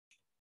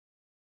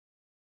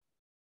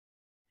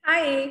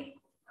Hi,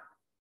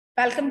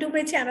 welcome to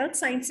my channel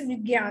Science and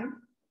Vighyaan.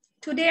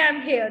 Today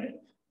I'm here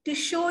to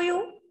show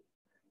you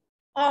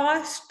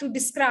or to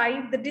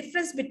describe the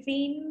difference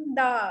between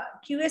the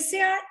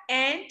QSAR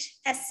and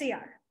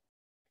SAR.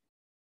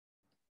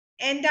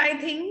 And I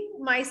think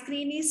my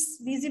screen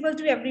is visible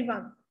to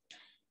everyone.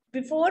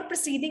 Before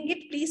proceeding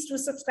it, please do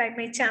subscribe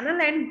my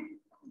channel and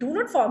do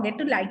not forget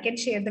to like and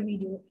share the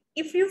video.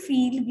 If you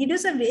feel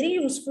videos are very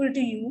useful to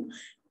you,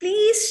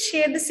 please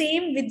share the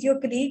same with your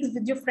colleagues,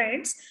 with your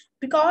friends,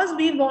 because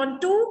we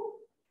want to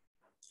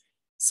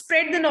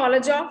spread the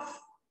knowledge of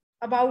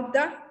about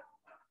the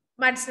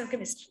medicinal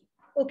chemistry.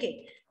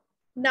 Okay,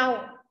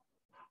 now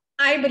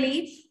I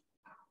believe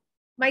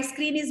my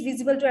screen is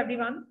visible to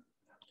everyone.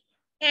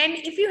 And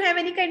if you have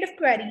any kind of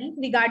query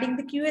regarding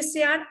the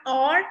QSAR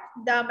or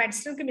the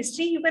medicinal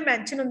chemistry, you can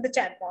mention on the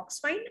chat box.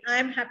 Fine, I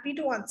am happy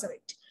to answer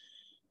it.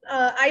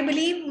 I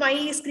believe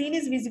my screen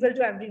is visible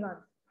to everyone.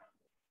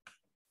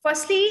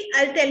 Firstly,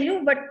 I'll tell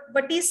you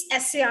what is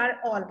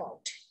SAR all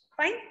about.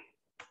 Fine,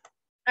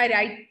 I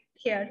write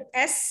here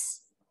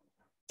SAR.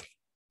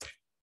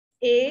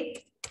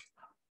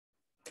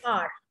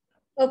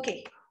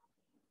 Okay,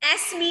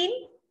 S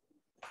mean,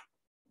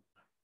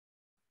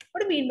 what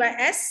do you mean by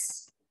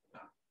S?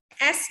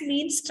 S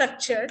means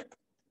structure.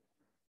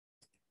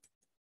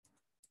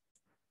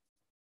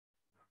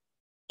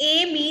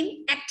 A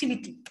mean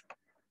activity.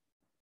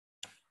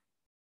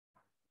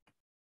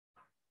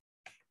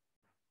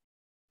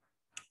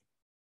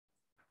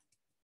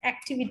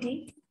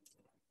 Activity.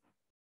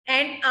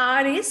 And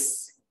R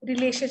is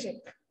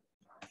relationship.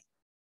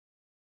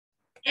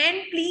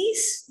 And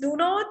please do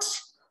not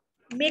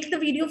make the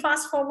video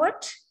fast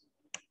forward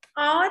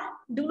or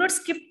do not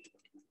skip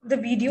the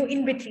video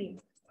in between.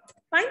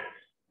 Fine?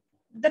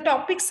 The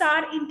topics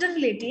are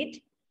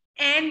interrelated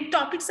and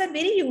topics are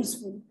very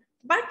useful,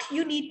 but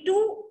you need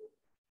to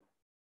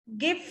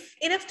give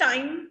enough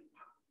time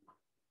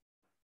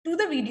to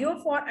the video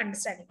for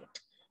understanding it.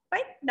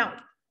 Fine? Now,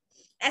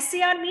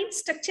 SAR means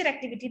structure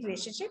activity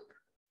relationship.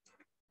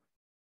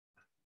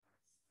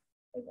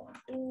 I want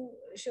to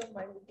show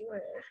my video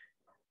here.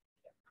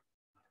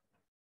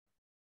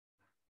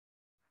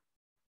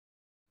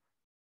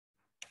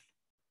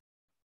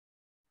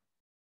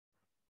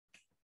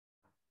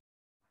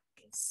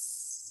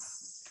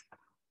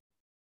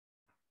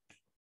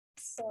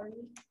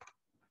 Sorry.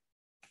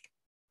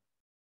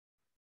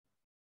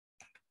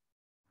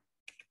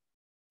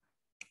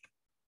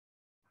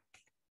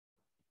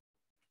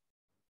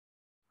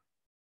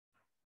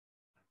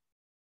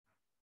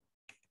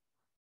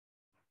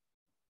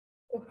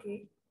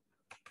 Okay.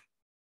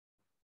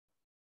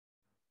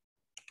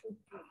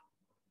 Okay.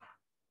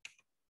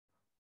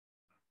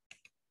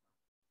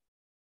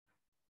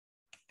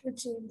 To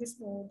change this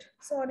mode.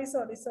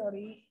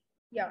 Sorry.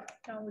 Yeah,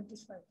 now it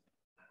is fine.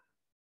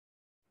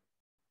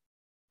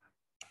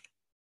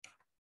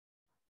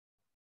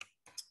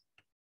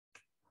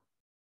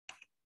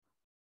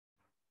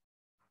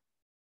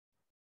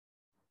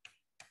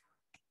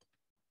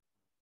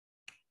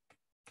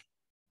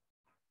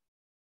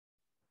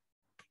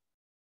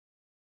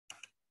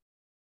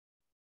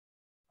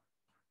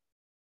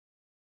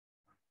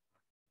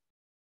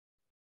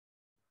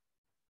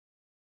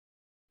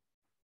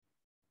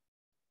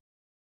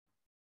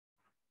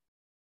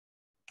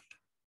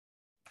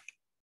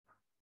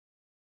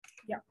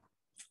 Yeah.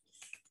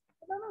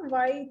 I don't know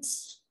why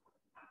it's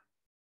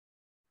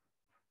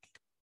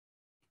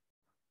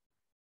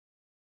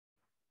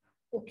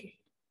okay.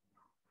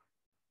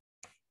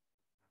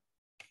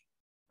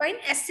 Fine.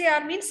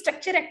 SAR means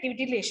structure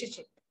activity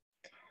relationship.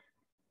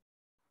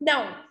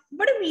 Now,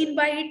 what do you mean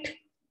by it?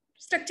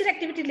 Structure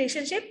activity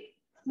relationship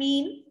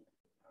mean,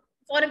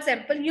 for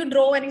example, you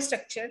draw any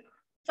structure.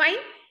 Fine.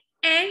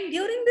 And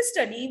during the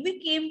study,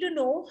 we came to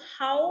know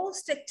how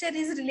structure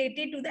is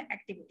related to the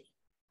activity.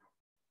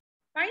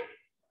 Fine.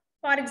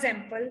 For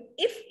example,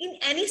 if in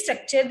any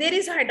structure there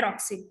is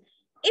hydroxyl,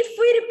 if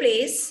we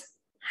replace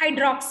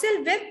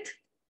hydroxyl with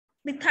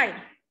methyl,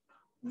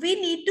 we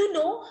need to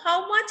know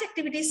how much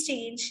activities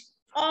change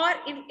or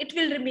if it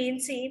will remain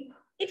same.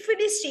 If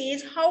it is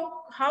changed,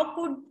 how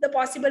could the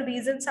possible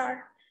reasons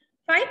are?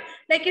 Fine.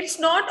 Like it's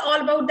not all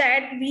about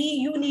that.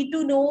 You need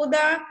to know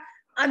the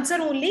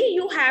answer only.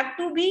 You have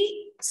to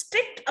be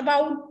strict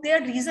about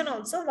their reason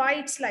also why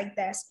it's like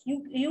this.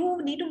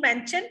 You need to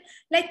mention,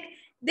 like,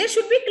 there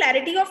should be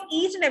clarity of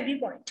each and every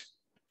point.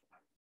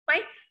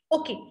 Fine.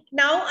 Okay.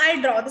 Now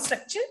I'll draw the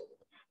structure.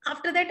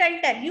 After that,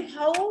 I'll tell you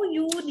how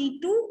you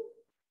need to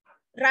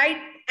write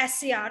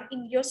SAR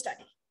in your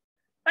study.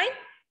 Fine.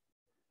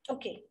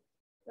 Okay.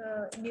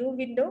 New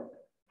window.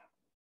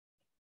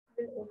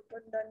 We'll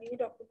open the new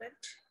document.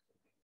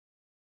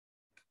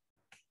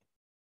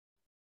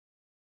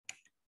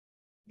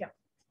 Yeah.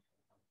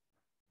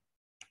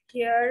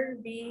 Here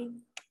we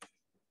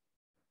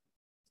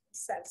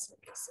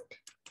salicylic acid.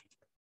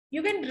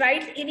 You can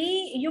write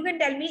any, you can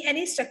tell me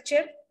any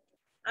structure.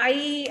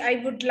 I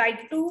would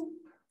like to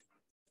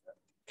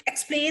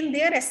explain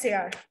their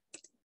SAR.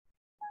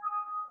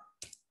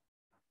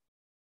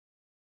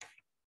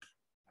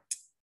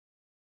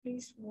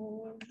 Please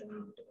move the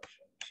window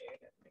from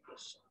shared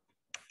application.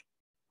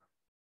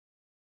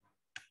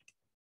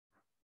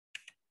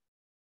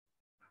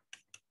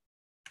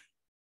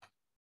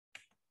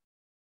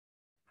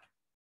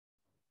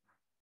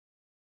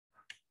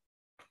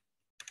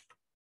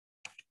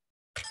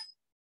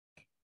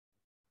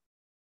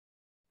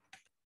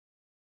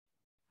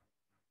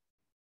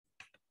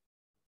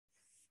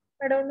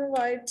 I don't know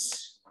why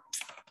it's.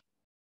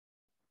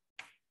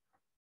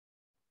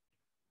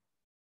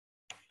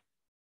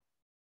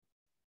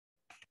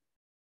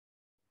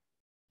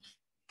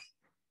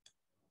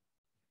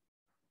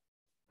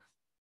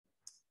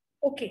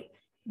 Okay,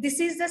 this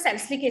is the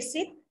salicylic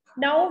acid.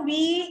 Now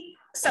we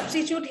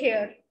substitute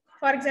here.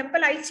 For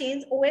example, I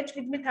change OH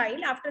with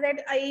methyl. After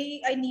that,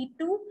 I need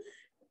to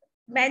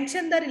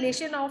mention the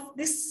relation of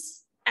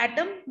this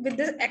atom with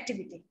the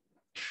activity.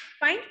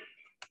 Fine.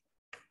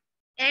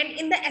 And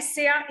in the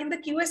SAR, in the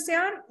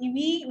QSAR,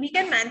 we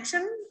can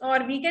mention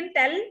or we can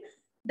tell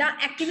the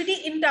activity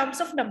in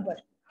terms of number.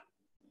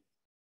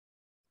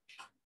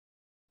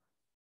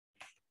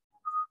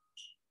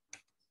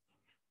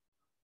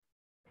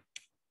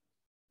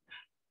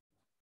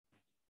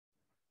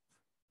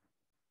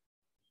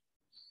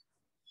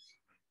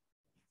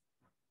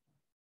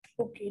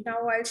 Okay,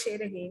 now I'll share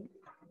again.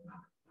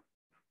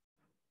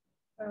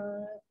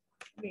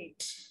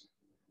 Wait.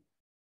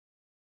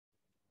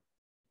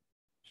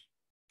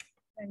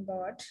 Thank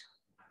God.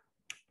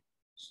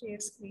 Share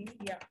screen.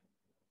 Yeah.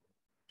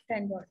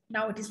 Thank God.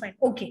 Now it is fine.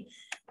 Okay.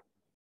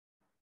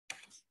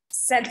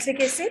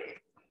 Salicylic acid.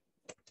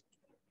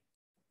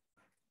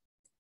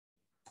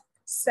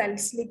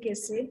 Salicylic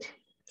acid.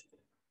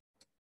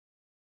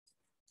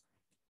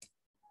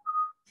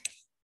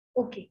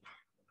 Okay.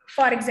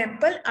 For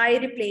example, I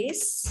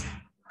replace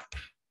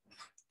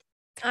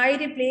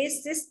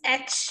this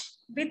H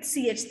with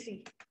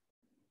CH3.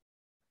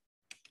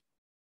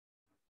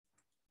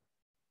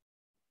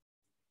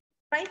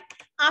 Fine.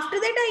 After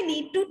that, I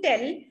need to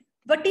tell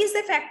what is the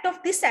effect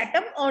of this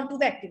atom onto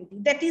the activity.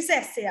 That is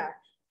SAR.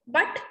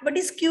 But what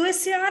is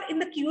QSAR? In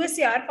the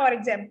QSAR, for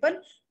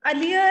example,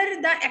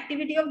 earlier the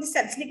activity of the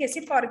salicylic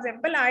acid, for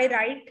example, I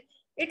write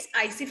it's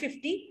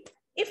IC50.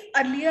 If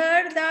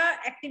earlier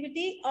the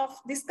activity of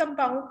this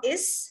compound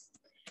is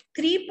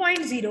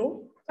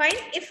 3.0, fine.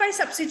 If I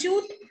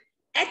substitute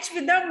H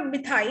with the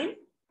methyl,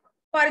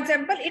 for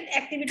example, its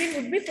activity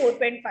would be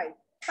 4.5.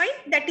 Fine.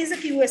 That is a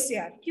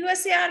QSAR.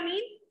 QSAR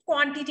means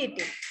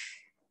quantitative.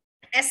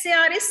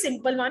 SAR is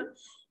simple one.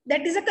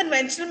 That is a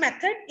conventional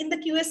method. In the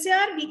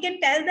QSAR, we can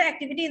tell the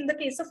activity in the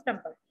case of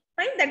number.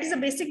 Fine. That is a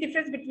basic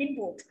difference between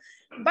both.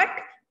 But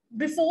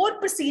before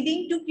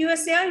proceeding to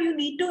QSAR, you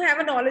need to have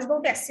a knowledge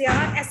about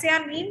SAR.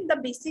 SAR means the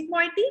basic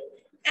moiety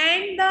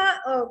and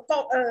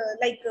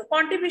the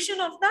contribution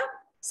of the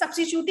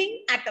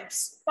substituting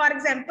atoms. For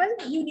example,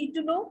 you need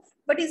to know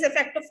what is the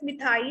effect of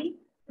methyl,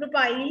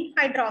 propyl,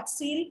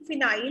 hydroxyl,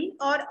 phenyl,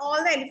 or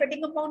all the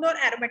aliphatic compound or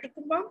aromatic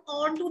compound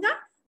onto the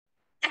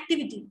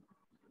activity.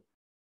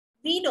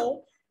 We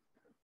know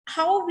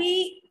how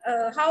we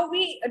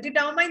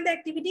determine the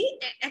activity.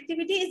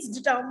 Activity is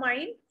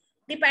determined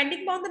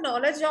depending upon the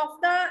knowledge of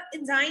the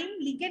enzyme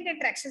ligand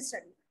interaction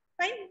study.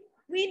 Fine.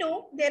 We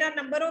know there are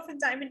number of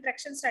enzyme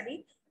interaction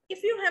study.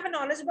 If you have a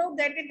knowledge about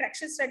that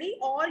interaction study,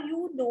 or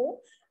you know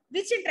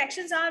which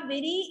interactions are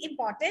very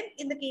important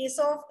in the case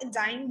of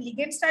enzyme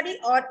ligand study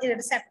or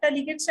receptor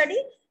ligand study,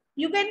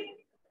 you can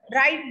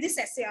write this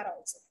SAR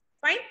also.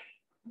 Fine.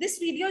 This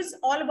video is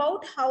all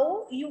about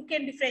how you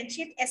can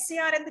differentiate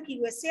SAR and the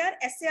QSAR.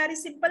 SAR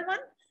is simple one.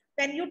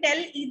 When you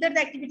tell either the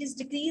activities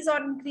decrease or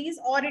increase,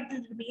 or it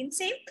will remain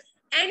same.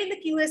 And in the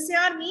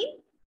QSAR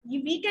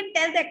we can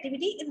tell the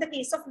activity in the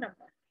case of number.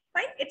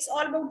 Fine. It's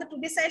all about the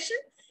today's session.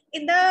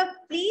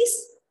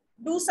 Please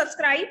do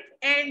subscribe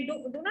and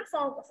do not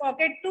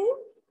forget to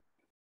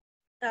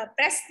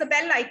press the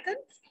bell icon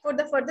for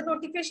the further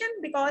notification,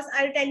 because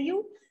I'll tell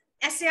you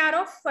SAR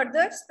of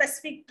further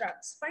specific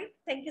drugs. Fine.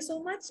 Thank you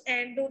so much.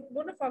 And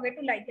don't forget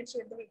to like and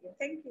share the video.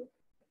 Thank you.